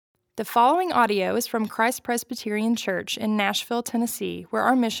The following audio is from Christ Presbyterian Church in Nashville, Tennessee, where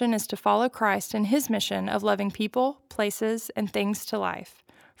our mission is to follow Christ in his mission of loving people, places, and things to life.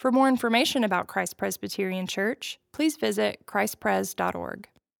 For more information about Christ Presbyterian Church, please visit christpres.org.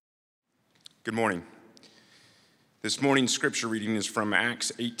 Good morning. This morning's scripture reading is from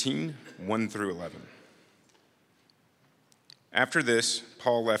Acts 18, 1 through 11. After this,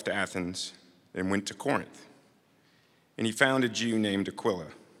 Paul left Athens and went to Corinth, and he found a Jew named Aquila,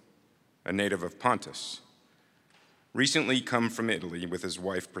 a native of Pontus, recently come from Italy with his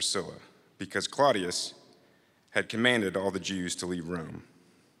wife Priscilla, because Claudius had commanded all the Jews to leave Rome.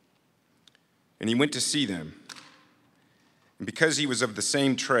 And he went to see them, and because he was of the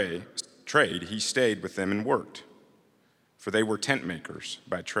same trade, he stayed with them and worked, for they were tent makers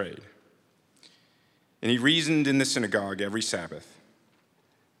by trade. And he reasoned in the synagogue every Sabbath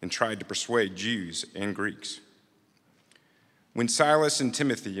and tried to persuade Jews and Greeks. When Silas and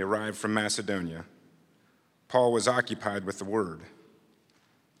Timothy arrived from Macedonia, Paul was occupied with the word,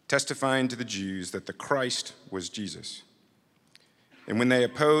 testifying to the Jews that the Christ was Jesus. And when they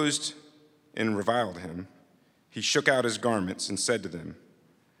opposed and reviled him, he shook out his garments and said to them,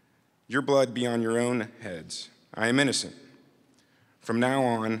 "Your blood be on your own heads. I am innocent. From now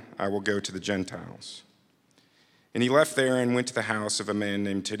on, I will go to the Gentiles." And he left there and went to the house of a man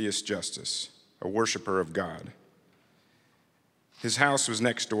named Titius Justus, a worshiper of God. His house was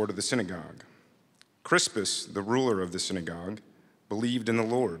next door to the synagogue. Crispus, the ruler of the synagogue, believed in the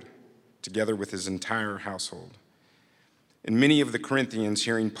Lord, together with his entire household. And many of the Corinthians,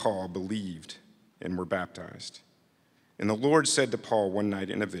 hearing Paul, believed and were baptized. And the Lord said to Paul one night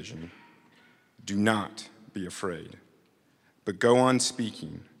in a vision, "Do not be afraid, but go on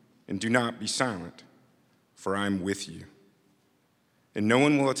speaking, and do not be silent, for I am with you. And no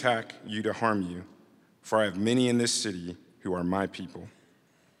one will attack you to harm you, for I have many in this city who are my people."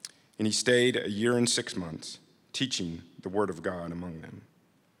 And he stayed 1 year and 6 months, teaching the word of God among them.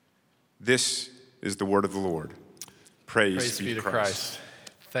 This is the word of the Lord. Praise be to Christ.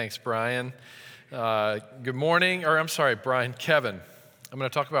 Thanks, Brian. Good morning, Brian, Kevin. I'm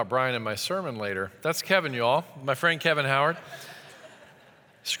going to talk about Brian in my sermon later. That's Kevin, you all. My friend Kevin Howard,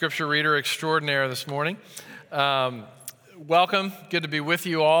 scripture reader extraordinaire this morning. Welcome. Good to be with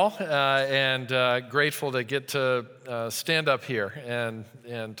you all, and grateful to get to stand up here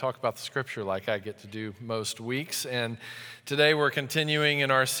and talk about the scripture like I get to do most weeks. And today we're continuing in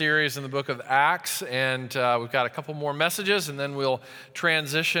our series in the book of Acts, and we've got a couple more messages, and then we'll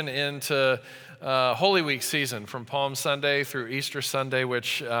transition into Holy Week season from Palm Sunday through Easter Sunday,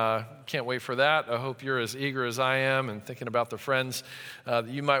 which can't wait for that. I hope you're as eager as I am and thinking about the friends that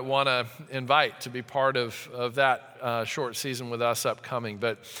you might want to invite to be part of that short season with us upcoming.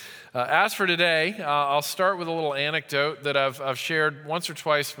 But as for today, I'll start with a little anecdote that I've shared once or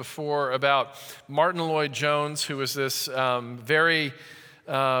twice before about Martin Lloyd-Jones, who was this ended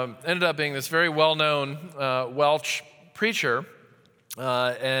up being this very well-known Welsh preacher.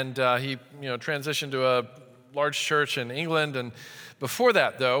 And he transitioned to a large church in England. And before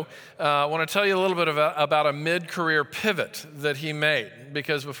that, though, I want to tell you a little bit about a mid-career pivot that he made.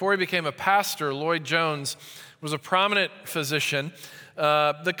 Because before he became a pastor, Lloyd-Jones was a prominent physician,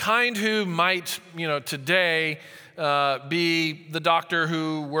 the kind who might, today be the doctor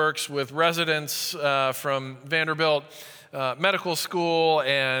who works with residents from Vanderbilt medical school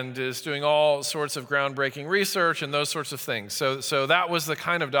and is doing all sorts of groundbreaking research and those sorts of things. So that was the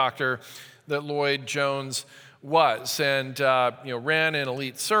kind of doctor that Lloyd-Jones was, and ran in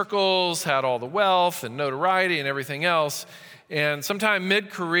elite circles, had all the wealth and notoriety and everything else. And sometime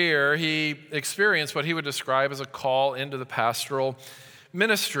mid-career, he experienced what he would describe as a call into the pastoral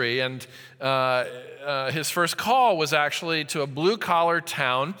ministry. And his first call was actually to a blue-collar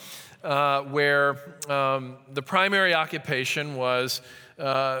town where the primary occupation was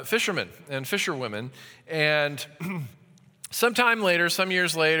fishermen and fisherwomen. And sometime later, some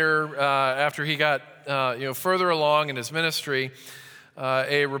years later, after he got further along in his ministry,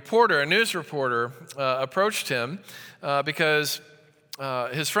 a news reporter, approached him because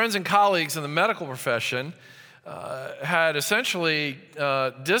his friends and colleagues in the medical profession had essentially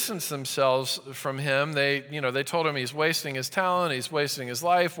distanced themselves from him. They told him he's wasting his talent, he's wasting his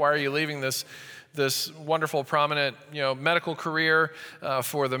life. Why are you leaving this wonderful, prominent, medical career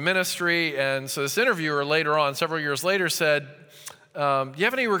for the ministry? And so this interviewer later on, several years later, said, "Do you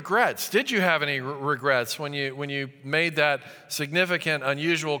have any regrets? Did you have any regrets when you made that significant,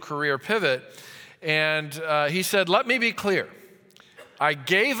 unusual career pivot?" And he said, "Let me be clear. I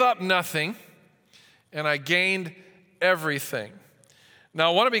gave up nothing, and I gained everything." Now,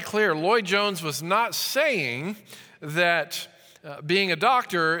 I want to be clear, Lloyd-Jones was not saying that being a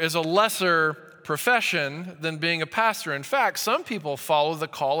doctor is a lesser profession than being a pastor. In fact, some people follow the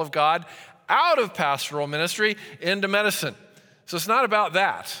call of God out of pastoral ministry into medicine. So it's not about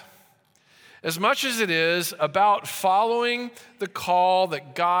that, as much as it is about following the call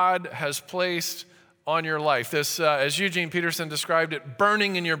that God has placed on your life. This, as Eugene Peterson described it,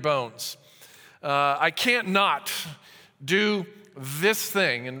 burning in your bones. I can't not do this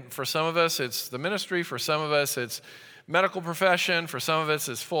thing. And for some of us, it's the ministry. For some of us, it's medical profession. For some of us,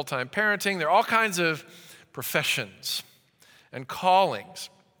 it's full-time parenting. There are all kinds of professions and callings.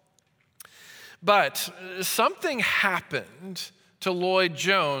 But something happened to Lloyd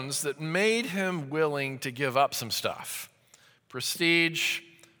Jones that made him willing to give up some stuff. Prestige,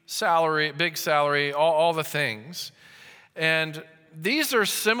 salary, big salary, all the things. And these are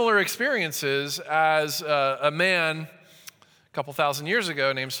similar experiences as a man a couple thousand years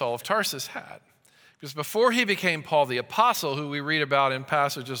ago named Saul of Tarsus had. Because before he became Paul the Apostle, who we read about in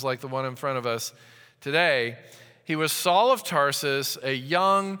passages like the one in front of us today, he was Saul of Tarsus, a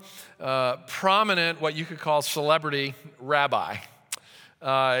young, prominent, what you could call celebrity rabbi.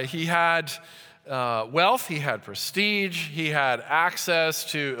 He had wealth, he had prestige, he had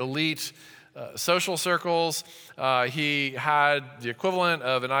access to elite social circles. He had the equivalent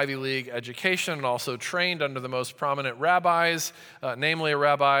of an Ivy League education and also trained under the most prominent rabbis, namely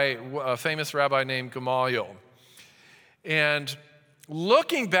a famous rabbi named Gamaliel. And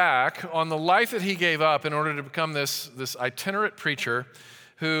looking back on the life that he gave up in order to become this itinerant preacher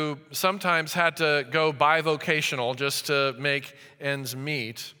who sometimes had to go bivocational just to make ends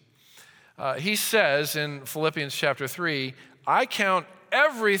meet, he says in Philippians chapter 3, I count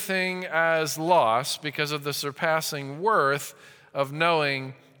everything as loss because of the surpassing worth of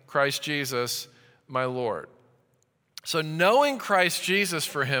knowing Christ Jesus, my Lord. So knowing Christ Jesus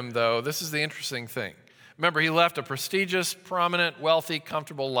for him, though, this is the interesting thing. Remember, he left a prestigious, prominent, wealthy,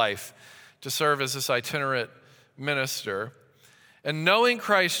 comfortable life to serve as this itinerant minister. And knowing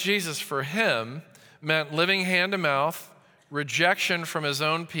Christ Jesus for him meant living hand to mouth, rejection from his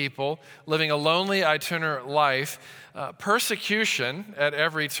own people, living a lonely, itinerant life, persecution at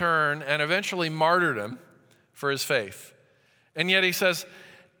every turn, and eventually martyrdom for his faith. And yet he says,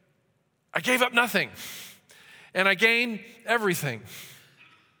 I gave up nothing, and I gained everything.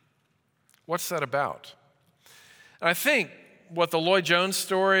 What's that about? And I think what the Lloyd Jones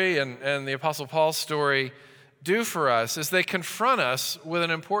story and the Apostle Paul's story do for us is they confront us with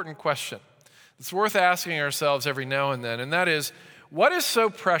an important question. It's worth asking ourselves every now and then, and that is, what is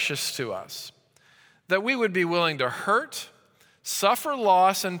so precious to us that we would be willing to hurt, suffer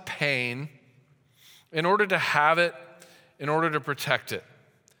loss and pain in order to have it, in order to protect it?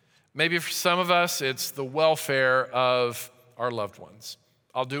 Maybe for some of us, it's the welfare of our loved ones.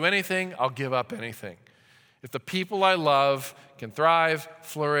 I'll do anything, I'll give up anything. If the people I love can thrive,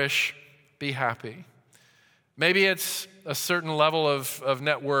 flourish, be happy. Maybe it's a certain level of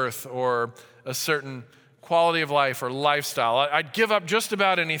net worth or a certain quality of life or lifestyle. I'd give up just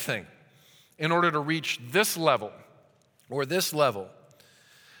about anything in order to reach this level or this level.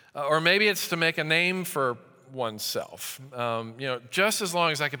 Or maybe it's to make a name for oneself. Just as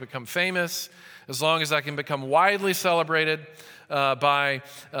long as I can become famous, as long as I can become widely celebrated by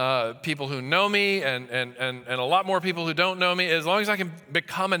people who know me and a lot more people who don't know me, as long as I can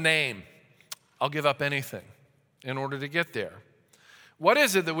become a name, I'll give up anything in order to get there. What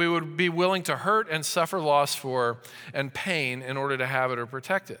is it that we would be willing to hurt and suffer loss for and pain in order to have it or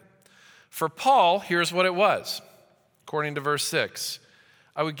protect it? For Paul, here's what it was. According to verse 6,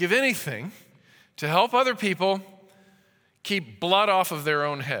 I would give anything to help other people keep blood off of their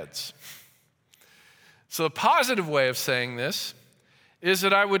own heads. So the positive way of saying this is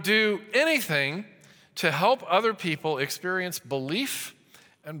that I would do anything to help other people experience belief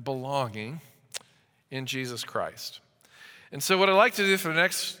and belonging in Jesus Christ. And so what I'd like to do for the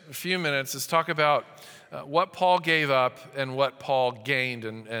next few minutes is talk about what Paul gave up and what Paul gained,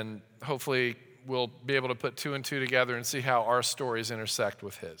 and hopefully we'll be able to put two and two together and see how our stories intersect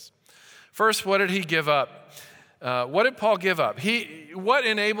with his. First, what did he give up? What did Paul give up? What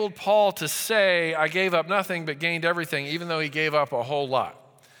enabled Paul to say, I gave up nothing but gained everything, even though he gave up a whole lot?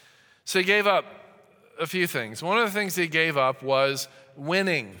 So he gave up a few things. One of the things he gave up was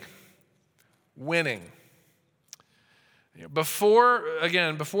winning. Before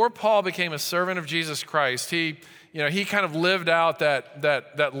Paul became a servant of Jesus Christ, he kind of lived out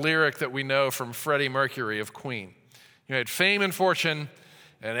that lyric that we know from Freddie Mercury of Queen. He had fame and fortune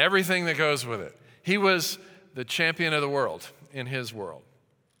and everything that goes with it. He was the champion of the world in his world.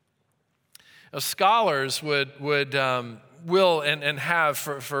 Now, scholars will and have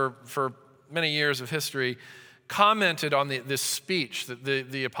for many years of history commented on this speech that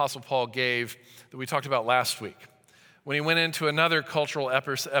the Apostle Paul gave that we talked about last week when he went into another cultural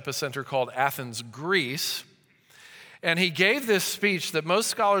epicenter called Athens, Greece. And he gave this speech that most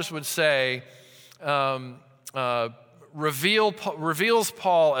scholars would say reveals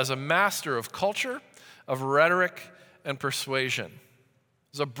Paul as a master of culture, of rhetoric, and persuasion.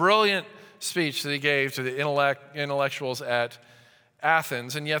 It was a brilliant speech that he gave to the intellectuals at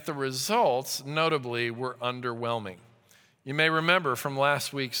Athens, and yet the results, notably, were underwhelming. You may remember from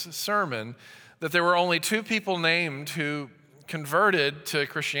last week's sermon that there were only 2 people named who converted to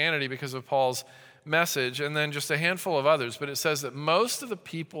Christianity because of Paul's message, and then just a handful of others, but it says that most of the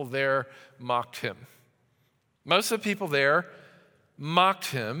people there mocked him. Most of the people there mocked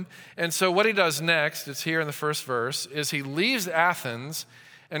him, and so what he does next, it's here in the first verse, is he leaves Athens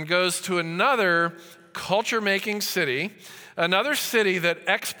and goes to another culture-making city, another city that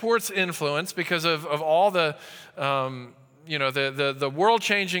exports influence because of all the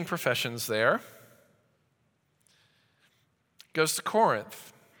world-changing professions there. Goes to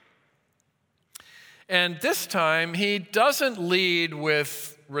Corinth. And this time, he doesn't lead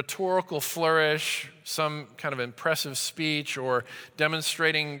with rhetorical flourish, some kind of impressive speech, or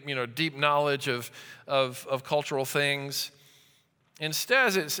demonstrating, deep knowledge of cultural things.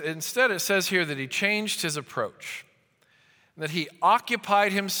 Instead, it says here that he changed his approach, that he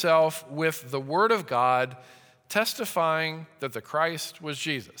occupied himself with the Word of God, testifying that the Christ was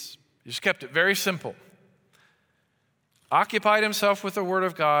Jesus. He just kept it very simple. Occupied himself with the Word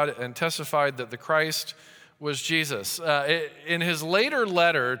of God and testified that the Christ was Jesus. In his later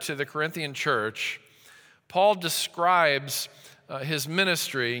letter to the Corinthian church, Paul describes his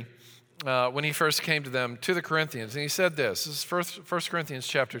ministry when he first came to them, to the Corinthians. And he said this is 1 Corinthians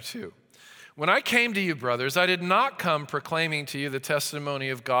chapter 2. When I came to you, brothers, I did not come proclaiming to you the testimony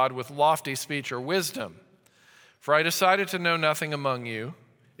of God with lofty speech or wisdom, for I decided to know nothing among you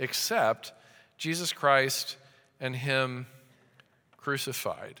except Jesus Christ and him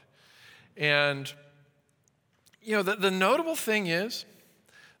crucified. And, the notable thing is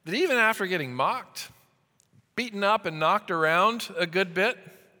that even after getting mocked, beaten up and knocked around a good bit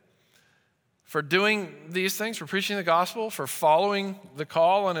for doing these things, for preaching the gospel, for following the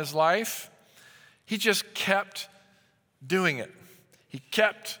call on his life, he just kept doing it. He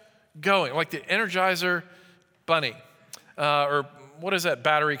kept going, like the Energizer Bunny. Or what is that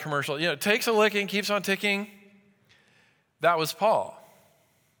battery commercial? It takes a licking, keeps on ticking. That was Paul.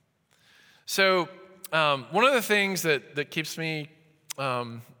 So one of the things that keeps me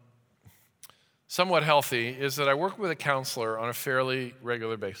somewhat healthy is that I work with a counselor on a fairly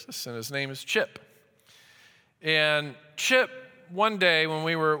regular basis, and his name is Chip. And Chip, one day when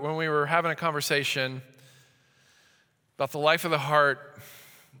we were having a conversation about the life of the heart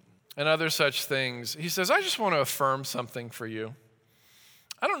and other such things, he says, I just want to affirm something for you.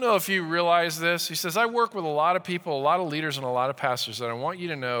 I don't know if you realize this. He says, I work with a lot of people, a lot of leaders, and a lot of pastors, and I want you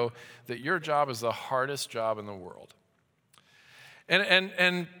to know that your job is the hardest job in the world.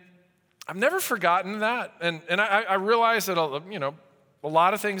 And I've never forgotten that. And I realize that, a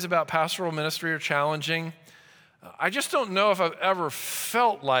lot of things about pastoral ministry are challenging. I just don't know if I've ever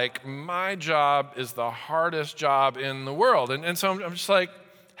felt like my job is the hardest job in the world. And so I'm just like,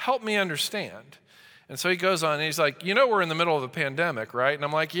 help me understand. And so he goes on and he's like, we're in the middle of a pandemic, right? And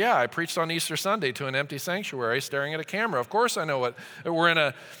I'm like, yeah, I preached on Easter Sunday to an empty sanctuary staring at a camera. Of course I know we're in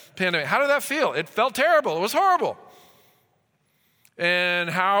a pandemic. How did that feel? It felt terrible. It was horrible. And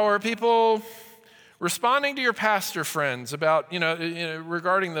how are people responding to your pastor friends about,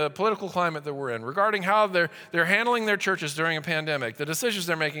 regarding the political climate that we're in, regarding how they're handling their churches during a pandemic, the decisions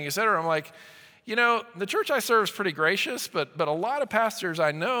they're making, et cetera? I'm like, the church I serve is pretty gracious, but a lot of pastors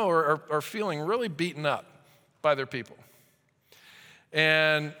I know are feeling really beaten up by their people.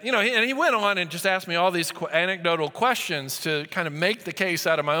 And, and he went on and just asked me all these anecdotal questions to kind of make the case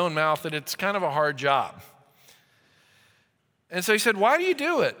out of my own mouth that it's kind of a hard job. And so he said, why do you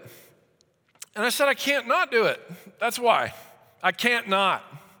do it? And I said, I can't not do it. That's why. I can't not.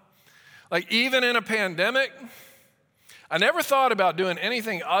 Like, even in a pandemic, I never thought about doing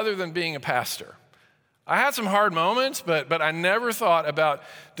anything other than being a pastor. I had some hard moments, but I never thought about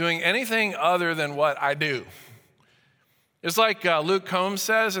doing anything other than what I do. It's like Luke Combs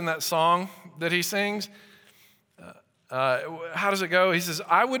says in that song that he sings. How does it go? He says,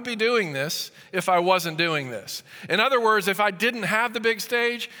 I would be doing this if I wasn't doing this. In other words, if I didn't have the big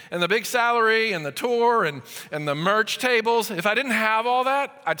stage and the big salary and the tour and the merch tables, if I didn't have all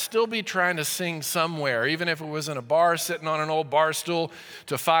that, I'd still be trying to sing somewhere, even if it was in a bar sitting on an old bar stool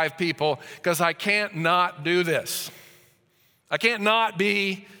to 5 people, because I can't not do this. I can't not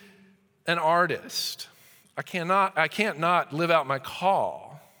be an artist. I can't not live out my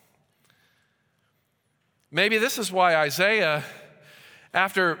call. Maybe this is why Isaiah,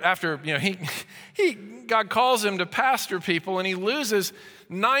 after God calls him to pastor people, and he loses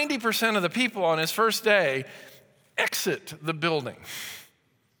 90% of the people on his first day, exit the building.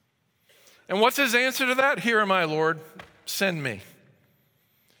 And what's his answer to that? Here am I, Lord, send me.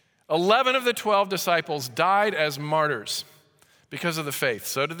 11 of the 12 disciples died as martyrs because of the faith.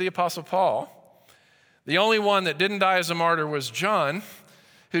 So did the Apostle Paul. The only one that didn't die as a martyr was John,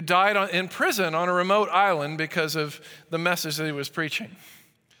 who died in prison on a remote island because of the message that he was preaching.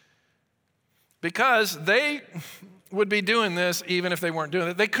 Because they would be doing this even if they weren't doing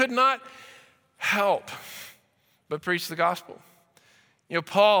it. They could not help but preach the gospel.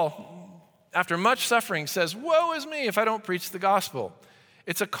 Paul, after much suffering, says, "Woe is me if I don't preach the gospel."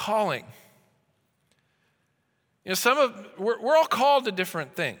 It's a calling. We're all called to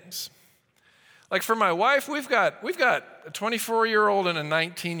different things. Like for my wife, we've got a 24-year-old and a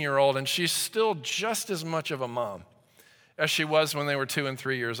 19-year-old, and she's still just as much of a mom as she was when they were 2 and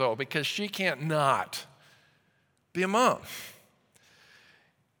 3 years old, because she can't not be a mom.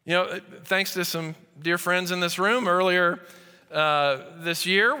 Thanks to some dear friends in this room, earlier this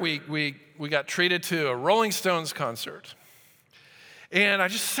year, we got treated to a Rolling Stones concert. And I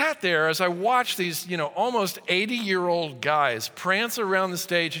just sat there as I watched these, almost 80-year-old guys prance around the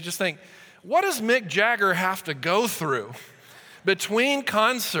stage and just think, what does Mick Jagger have to go through between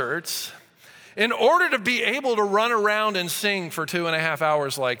concerts in order to be able to run around and sing for 2.5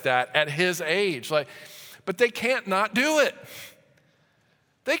 hours like that at his age? But they can't not do it.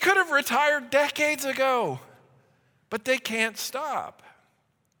 They could have retired decades ago, but they can't stop.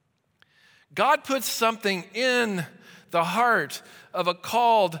 God puts something in the heart of a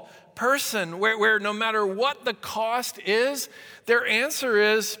called person where no matter what the cost is, their answer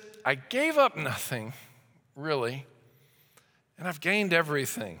is, I gave up nothing, really, and I've gained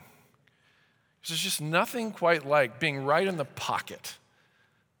everything. There's just nothing quite like being right in the pocket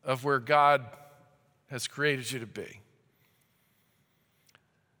of where God has created you to be.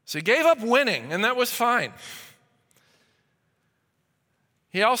 So he gave up winning, and that was fine.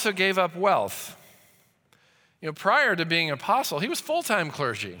 He also gave up wealth. Prior to being an apostle, he was full-time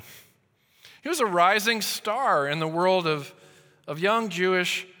clergy. He was a rising star in the world of young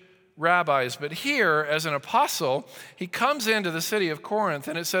Jewish rabbis. But here, as an apostle, he comes into the city of Corinth,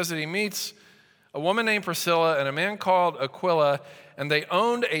 and it says that he meets a woman named Priscilla and a man called Aquila, and they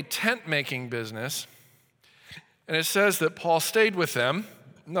owned a tent-making business. And it says that Paul stayed with them.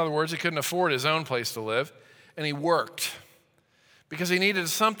 In other words, he couldn't afford his own place to live, and he worked because he needed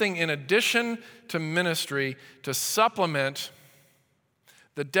something in addition to ministry to supplement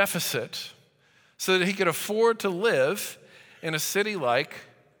the deficit so that he could afford to live in a city like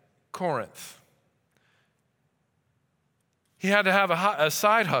Corinth. He had to have a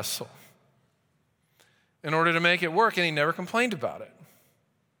side hustle in order to make it work, and he never complained about it.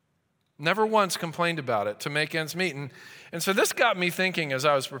 Never once complained about it to make ends meet. And so this got me thinking as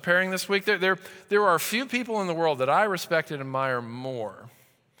I was preparing this week, there are a few people in the world that I respect and admire more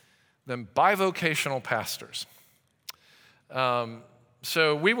than bivocational pastors.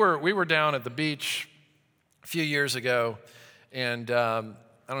 So we were down at the beach a few years ago, and I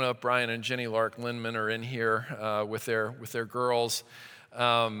don't know if Brian and Jenny Lark Lindman are in here with their girls.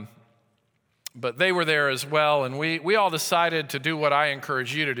 But they were there as well, and we all decided to do what I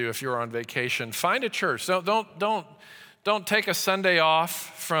encourage you to do if you're on vacation. Find a church. Don't take a Sunday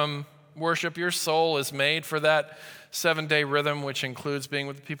off from worship. Your soul is made for that 7-day rhythm, which includes being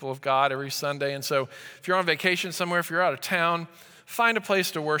with the people of God every Sunday. And so if you're on vacation somewhere, if you're out of town, find a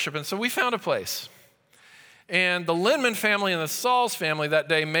place to worship. And so we found a place. And the Lindman family and the Sauls family that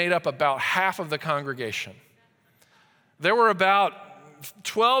day made up about half of the congregation. There were about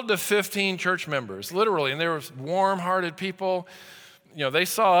 12 to 15 church members, literally, and they were warm-hearted people. They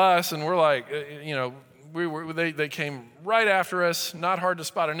saw us, and we're like, they came right after us. Not hard to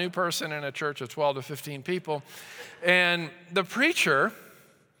spot a new person in a church of 12 to 15 people. And the preacher,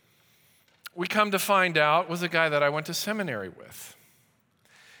 we come to find out, was a guy that I went to seminary with.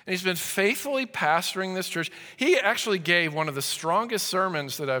 And he's been faithfully pastoring this church. He actually gave one of the strongest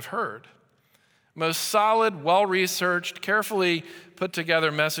sermons that I've heard. Most solid, well-researched, carefully put together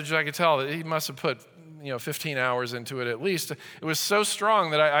message. I could tell that he must have put 15 hours into it at least. It was so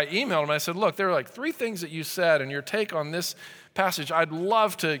strong that I emailed him. I said, look, there are like 3 things that you said and your take on this passage. I'd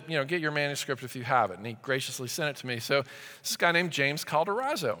love to get your manuscript if you have it. And he graciously sent it to me. So this guy named James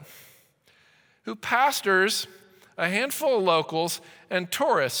Calderazzo, who pastors a handful of locals and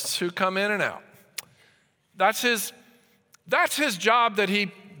tourists who come in and out. That's his job that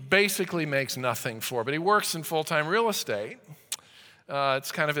he basically makes nothing for. But he works in full-time real estate.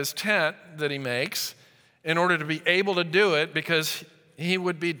 It's kind of his tent that he makes in order to be able to do it, because he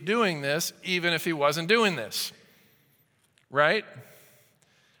would be doing this even if he wasn't doing this, right?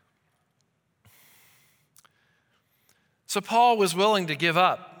 So Paul was willing to give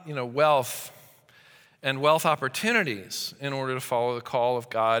up, wealth and wealth opportunities in order to follow the call of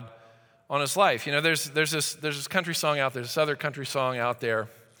God on his life. There's this country song out there, this other country song out there.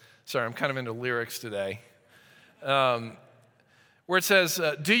 Sorry, I'm kind of into lyrics today. Where it says,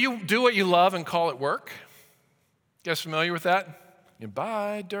 do you do what you love and call it work? You guys familiar with that? You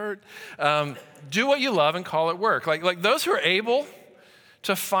buy dirt. Do what you love and call it work. Like those who are able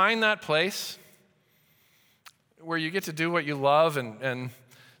to find that place where you get to do what you love, and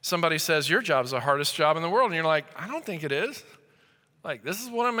somebody says, your job is the hardest job in the world. And you're like, I don't think it is. Like, this is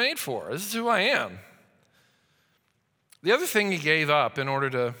what I'm made for. This is who I am. The other thing he gave up in order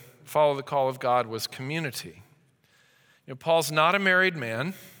to follow the call of God was community. Paul's not a married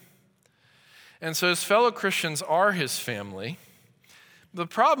man, and so his fellow Christians are his family. The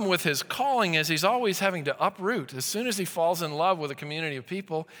problem with his calling is he's always having to uproot. As soon as he falls in love with a community of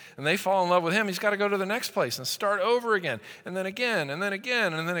people and they fall in love with him, he's got to go to the next place and start over again, and then again, and then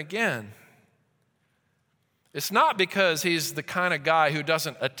again, and then again. It's not because he's the kind of guy who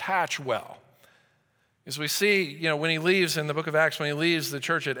doesn't attach well. As we see, when he leaves in the book of Acts, when he leaves the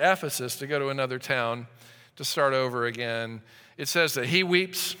church at Ephesus to go to another town to start over again, it says that he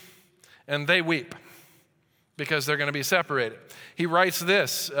weeps and they weep because they're going to be separated. He writes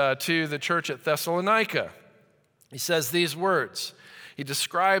this to the church at Thessalonica. He says these words. He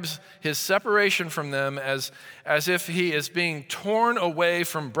describes his separation from them as if he is being torn away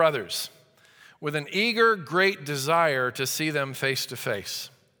from brothers with an eager, great desire to see them face to face.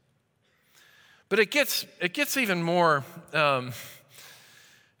 But it gets even more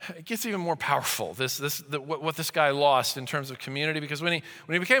powerful. What this guy lost in terms of community, because when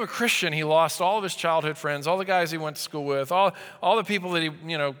he became a Christian, he lost all of his childhood friends, all the guys he went to school with, all the people that he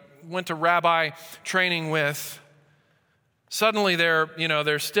went to rabbi training with. Suddenly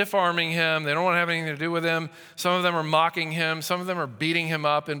they're stiff-arming him. They don't want to have anything to do with him. Some of them are mocking him. Some of them are beating him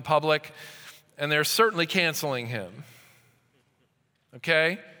up in public, and they're certainly canceling him.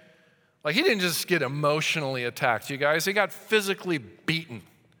 Okay? Like, he didn't just get emotionally attacked, you guys. He got physically beaten.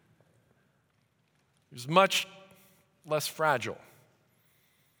 He was much less fragile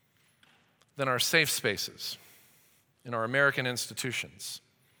than our safe spaces in our American institutions,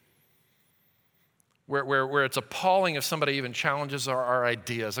 where it's appalling if somebody even challenges our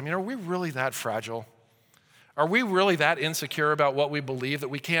ideas. I mean, are we really that fragile? Are we really that insecure about what we believe that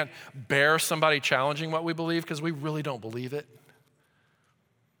we can't bear somebody challenging what we believe because we really don't believe it?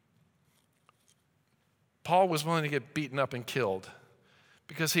 Paul was willing to get beaten up and killed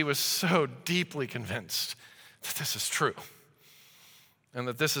because he was so deeply convinced that this is true and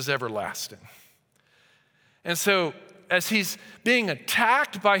that this is everlasting. And so as he's being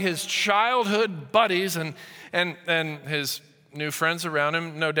attacked by his childhood buddies and his new friends around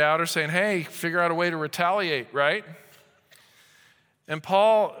him, no doubt, are saying, hey, figure out a way to retaliate, right? And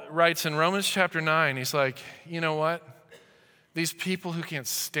Paul writes in Romans chapter 9, he's like, you know what? These people who can't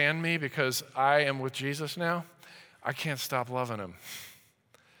stand me because I am with Jesus now, I can't stop loving them.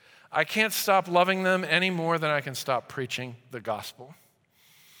 I can't stop loving them any more than I can stop preaching the gospel.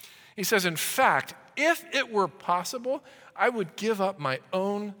 He says, in fact, if it were possible, I would give up my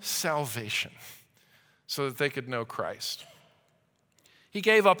own salvation so that they could know Christ. He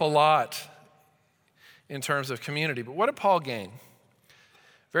gave up a lot in terms of community, but what did Paul gain?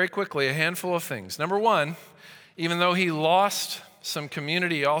 Very quickly, a handful of things. Number one, even though he lost some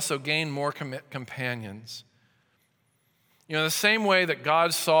community, he also gained more companions. The same way that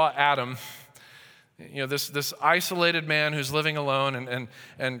God saw Adam, this isolated man who's living alone,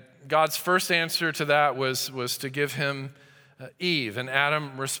 and God's first answer to that was to give him Eve. And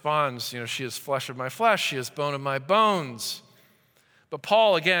Adam responds, she is flesh of my flesh, she is bone of my bones. But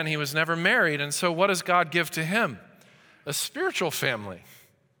Paul, again, he was never married, and so what does God give to him? A spiritual family.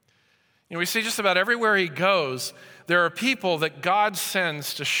 We see just about everywhere he goes, there are people that God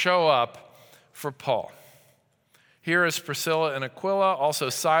sends to show up for Paul. Here is Priscilla and Aquila, also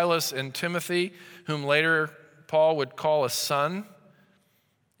Silas and Timothy, whom later Paul would call a son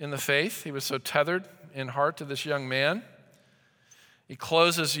in the faith. He was so tethered in heart to this young man. He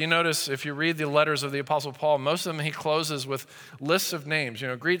closes, you notice if you read the letters of the Apostle Paul, most of them he closes with lists of names.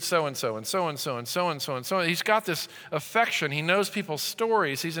 Greet so-and-so and so-and-so and so-and-so and so. He's got this affection. He knows people's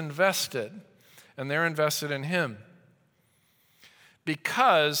stories. He's invested, and they're invested in him.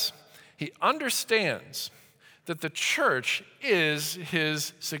 Because he understands that the church is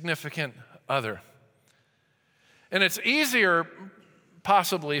his significant other. And it's easier,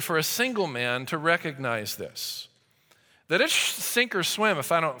 possibly, for a single man to recognize this. That it's sink or swim if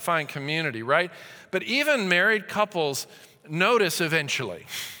I don't find community, right? But even married couples notice eventually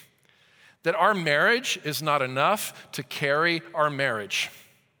that our marriage is not enough to carry our marriage.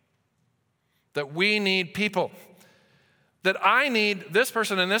 That we need people. That I need this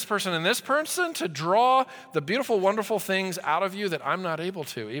person and this person and this person to draw the beautiful, wonderful things out of you that I'm not able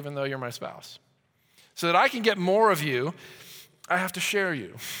to, even though you're my spouse. So that I can get more of you, I have to share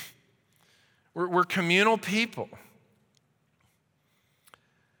you. We're communal people.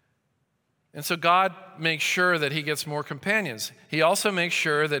 And so God makes sure that he gets more companions. He also makes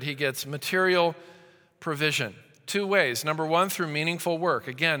sure that he gets material provision. 2 ways. Number 1, through meaningful work.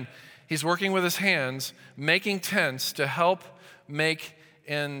 Again, he's working with his hands, making tents to help make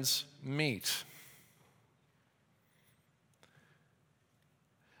ends meet.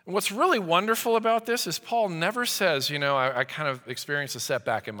 And what's really wonderful about this is Paul never says, I kind of experienced a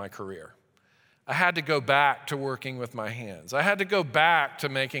setback in my career. I had to go back to working with my hands. I had to go back to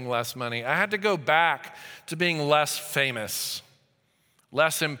making less money. I had to go back to being less famous,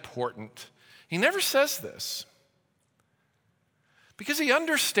 less important. He never says this because he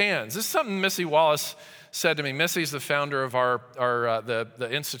understands. This is something Missy Wallace said to me. Missy's the founder of the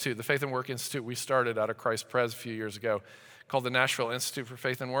institute, the Faith and Work Institute we started out of Christ Pres a few years ago, called the Nashville Institute for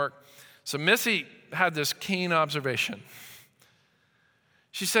Faith and Work. So Missy had this keen observation.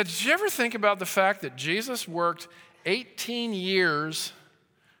 She said, did you ever think about the fact that Jesus worked 18 years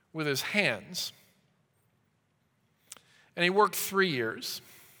with his hands, and he worked 3 years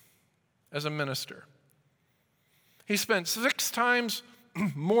as a minister? He spent 6 times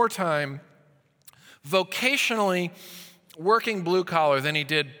more time vocationally working blue collar than he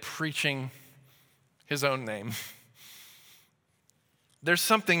did preaching his own name. There's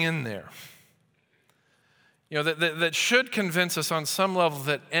something in there. That should convince us on some level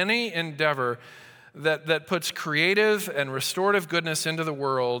that any endeavor that puts creative and restorative goodness into the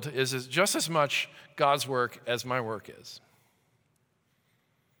world is just as much God's work as my work is.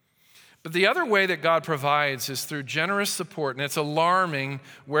 But the other way that God provides is through generous support, and it's alarming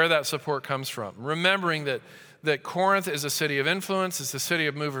where that support comes from. Remembering that Corinth is a city of influence, it's a city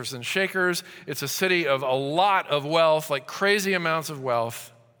of movers and shakers, it's a city of a lot of wealth, like crazy amounts of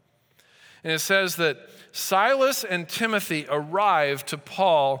wealth. And it says that Silas and Timothy arrived to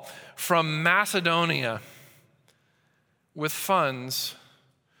Paul from Macedonia with funds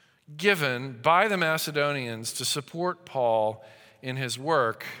given by the Macedonians to support Paul in his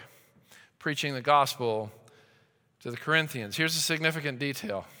work preaching the gospel to the Corinthians. Here's a significant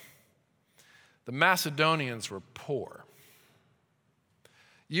detail. The Macedonians were poor.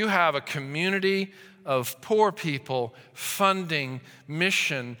 You have a community of poor people funding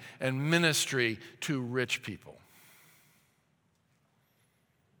mission and ministry to rich people.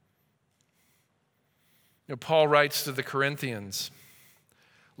 Paul writes to the Corinthians,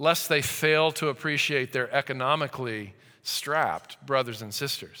 lest they fail to appreciate their economically strapped brothers and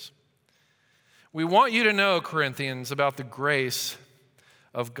sisters. We want you to know, Corinthians, about the grace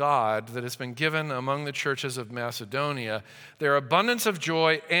of God that has been given among the churches of Macedonia. Their abundance of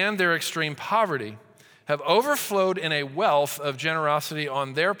joy and their extreme poverty have overflowed in a wealth of generosity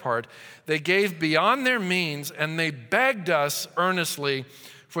on their part. They gave beyond their means, and they begged us earnestly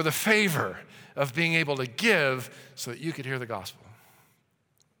for the favor of being able to give so that you could hear the gospel.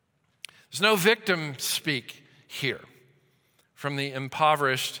 There's no victim speak here from the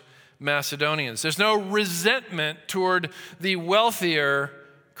impoverished Macedonians. There's no resentment toward the wealthier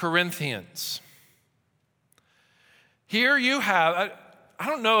Corinthians. Here you have, I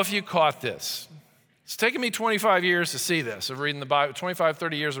don't know if you caught this. It's taken me 25 years to see this, of reading the Bible, 25,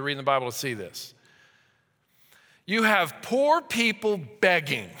 30 years of reading the Bible to see this. You have poor people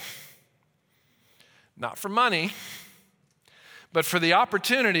begging, not for money, but for the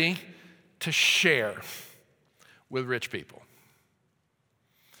opportunity to share with rich people.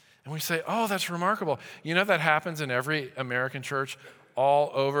 And we say, oh, that's remarkable. You know that happens in every American church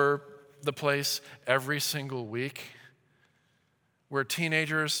all over the place every single week, where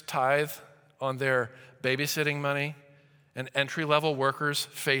teenagers tithe on their babysitting money and entry-level workers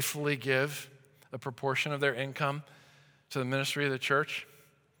faithfully give a proportion of their income to the ministry of the church,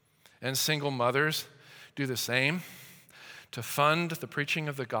 and single mothers do the same to fund the preaching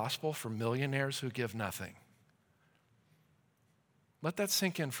of the gospel for millionaires who give nothing. Let that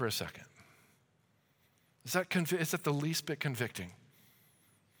sink in for a second. Is that the least bit convicting?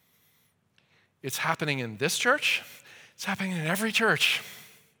 It's happening in this church. It's happening in every church.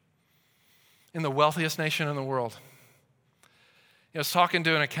 in the wealthiest nation in the world. I was talking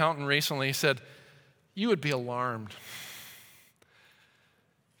to an accountant recently. He said, you would be alarmed.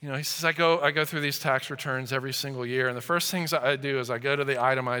 He says, I go through these tax returns every single year, and the first things I do is I go to the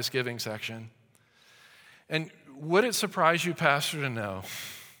itemized giving section. And would it surprise you, Pastor, to know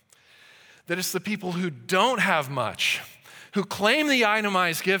that it's the people who don't have much, who claim the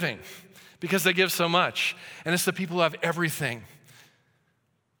itemized giving because they give so much, and it's the people who have everything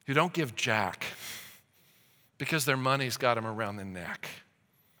who don't give jack because their money's got them around the neck.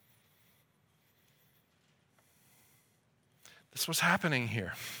 This was happening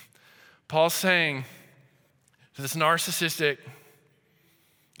here. Paul's saying to this narcissistic,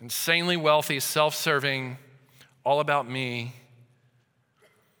 insanely wealthy, self-serving, all about me,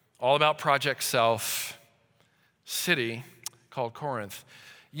 all about Project Self city called Corinth,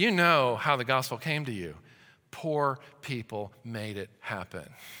 you know how the gospel came to you. Poor people made it happen.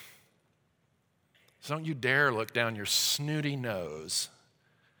 So don't you dare look down your snooty nose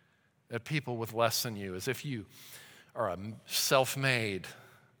at people with less than you as if you are a self-made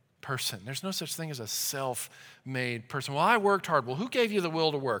person. There's no such thing as a self-made person. Well, I worked hard. Well, who gave you the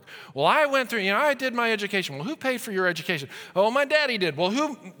will to work? Well, I went through, I did my education. Well, who paid for your education? Oh, my daddy did. Well,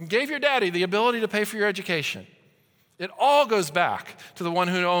 who gave your daddy the ability to pay for your education? It all goes back to the one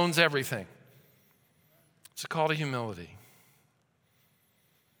who owns everything. It's a call to humility.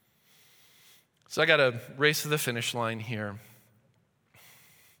 So I got to race to the finish line here.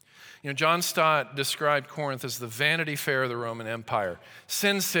 John Stott described Corinth as the Vanity Fair of the Roman Empire.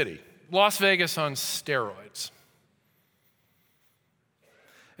 Sin City, Las Vegas on steroids.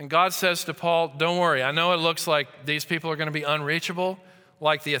 And God says to Paul, don't worry, I know it looks like these people are going to be unreachable,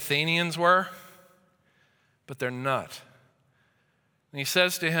 like the Athenians were, but they're not. And he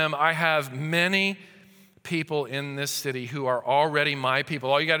says to him, I have many people in this city who are already my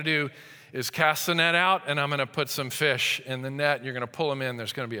people. All you got to do is cast the net out, and I'm going to put some fish in the net, and you're going to pull them in.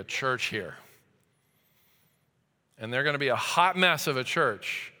 There's going to be a church here. And they're going to be a hot mess of a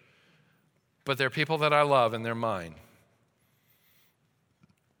church, but they're people that I love, and they're mine.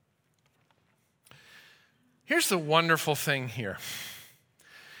 Here's the wonderful thing here.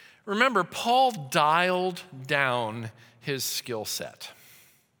 Remember, Paul dialed down his skill set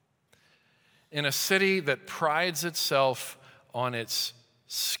in a city that prides itself on its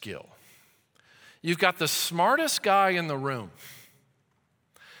skill. You've got the smartest guy in the room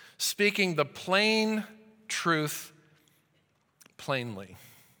speaking the plain truth plainly.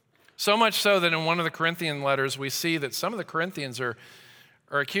 So much so that in one of the Corinthian letters, we see that some of the Corinthians are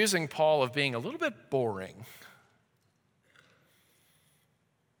accusing Paul of being a little bit boring.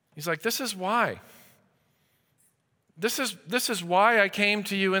 He's like, this is why. This is why I came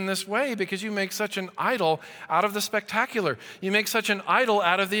to you in this way, because you make such an idol out of the spectacular. You make such an idol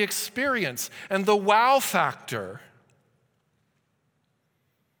out of the experience and the wow factor.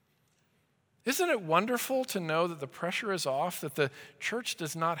 Isn't it wonderful to know that the pressure is off, that the church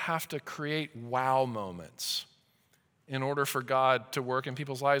does not have to create wow moments in order for God to work in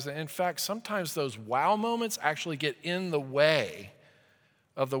people's lives? In fact, sometimes those wow moments actually get in the way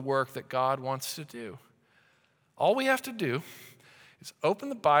of the work that God wants to do. All we have to do is open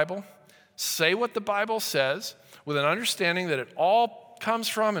the Bible, say what the Bible says, with an understanding that it all comes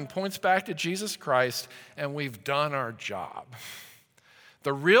from and points back to Jesus Christ, and we've done our job.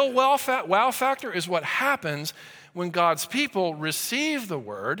 The real wow factor is what happens when God's people receive the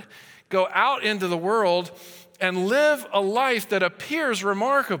word, go out into the world, and live a life that appears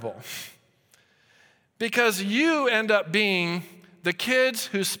remarkable. Because you end up being the kids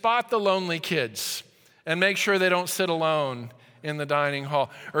who spot the lonely kids and make sure they don't sit alone in the dining hall.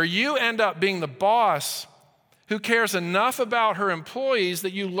 Or you end up being the boss who cares enough about her employees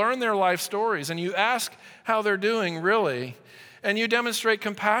that you learn their life stories and you ask how they're doing really, and you demonstrate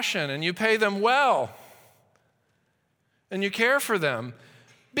compassion and you pay them well and you care for them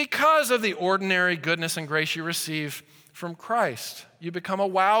because of the ordinary goodness and grace you receive from Christ. You become a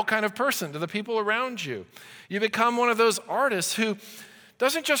wow kind of person to the people around you. You become one of those artists who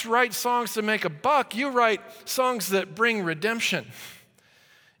doesn't just write songs to make a buck, you write songs that bring redemption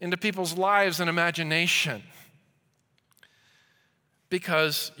into people's lives and imagination.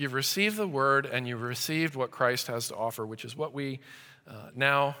 Because you've received the word and you've received what Christ has to offer, which is what we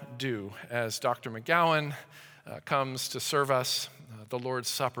now do as Dr. McGowan comes to serve us the Lord's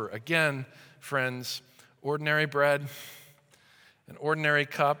Supper. Again, friends, ordinary bread, an ordinary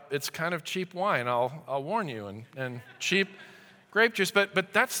cup. It's kind of cheap wine, I'll warn you, and cheap grape juice,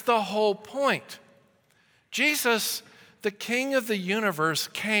 but that's the whole point. Jesus, the King of the universe,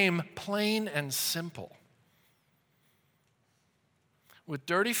 came plain and simple. With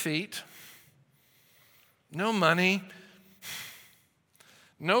dirty feet no money,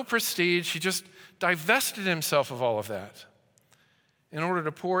 no prestige. He just divested himself of all of that in order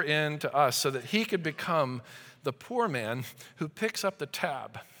to pour into us so that he could become the poor man who picks up the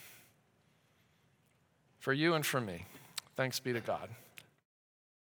tab for you and for me. Thanks be to God.